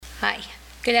Hi,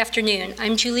 good afternoon.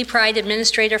 I'm Julie Pride,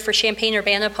 Administrator for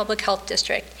Champaign-Urbana Public Health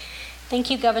District.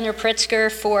 Thank you, Governor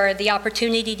Pritzker, for the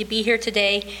opportunity to be here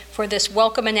today for this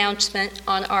welcome announcement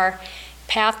on our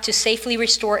path to safely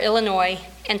restore Illinois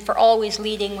and for always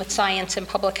leading with science and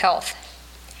public health.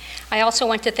 I also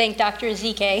want to thank Dr.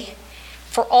 Ezike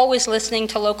for always listening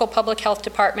to local public health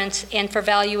departments and for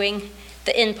valuing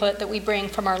the input that we bring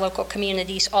from our local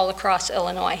communities all across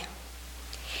Illinois.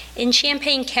 In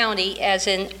Champaign County, as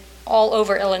in all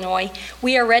over Illinois,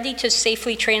 we are ready to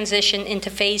safely transition into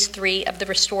Phase 3 of the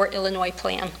Restore Illinois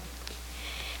Plan.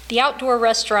 The outdoor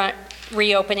restaurant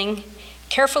reopening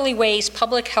carefully weighs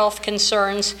public health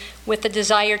concerns with the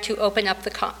desire to open up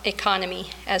the economy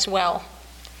as well.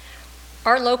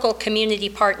 Our local community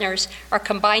partners are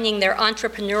combining their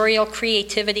entrepreneurial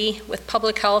creativity with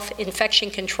public health infection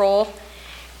control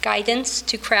guidance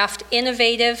to craft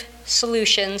innovative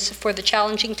solutions for the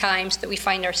challenging times that we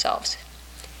find ourselves.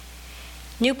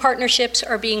 New partnerships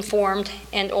are being formed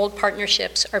and old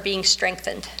partnerships are being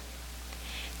strengthened.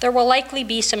 There will likely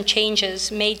be some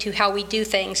changes made to how we do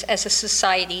things as a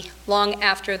society long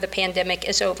after the pandemic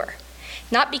is over.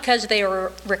 Not because they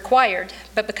are required,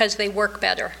 but because they work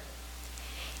better.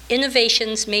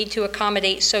 Innovations made to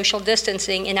accommodate social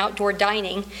distancing in outdoor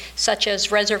dining, such as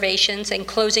reservations and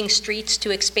closing streets to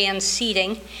expand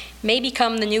seating, may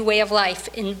become the new way of life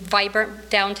in vibrant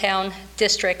downtown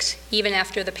districts even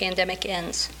after the pandemic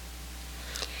ends.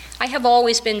 I have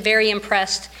always been very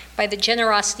impressed by the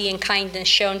generosity and kindness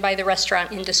shown by the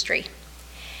restaurant industry.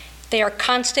 They are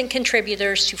constant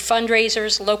contributors to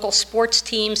fundraisers, local sports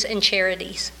teams, and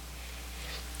charities.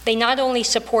 They not only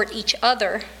support each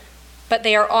other, but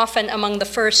they are often among the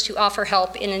first to offer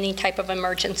help in any type of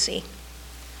emergency.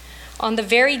 On the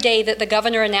very day that the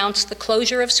governor announced the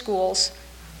closure of schools,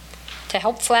 to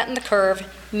help flatten the curve,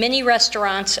 many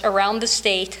restaurants around the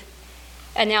state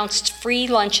announced free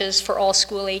lunches for all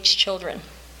school-aged children.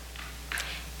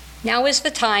 Now is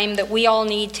the time that we all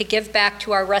need to give back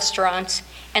to our restaurants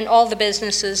and all the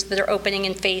businesses that are opening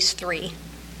in Phase 3.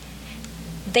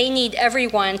 They need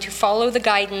everyone to follow the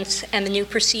guidance and the new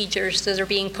procedures that are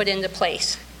being put into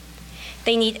place.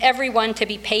 They need everyone to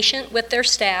be patient with their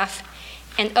staff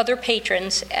and other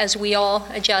patrons as we all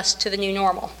adjust to the new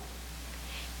normal.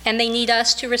 And they need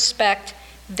us to respect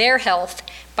their health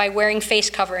by wearing face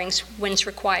coverings when it's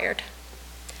required.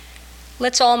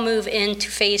 Let's all move into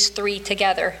Phase 3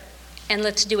 together, and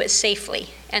let's do it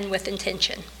safely and with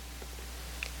intention.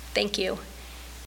 Thank you.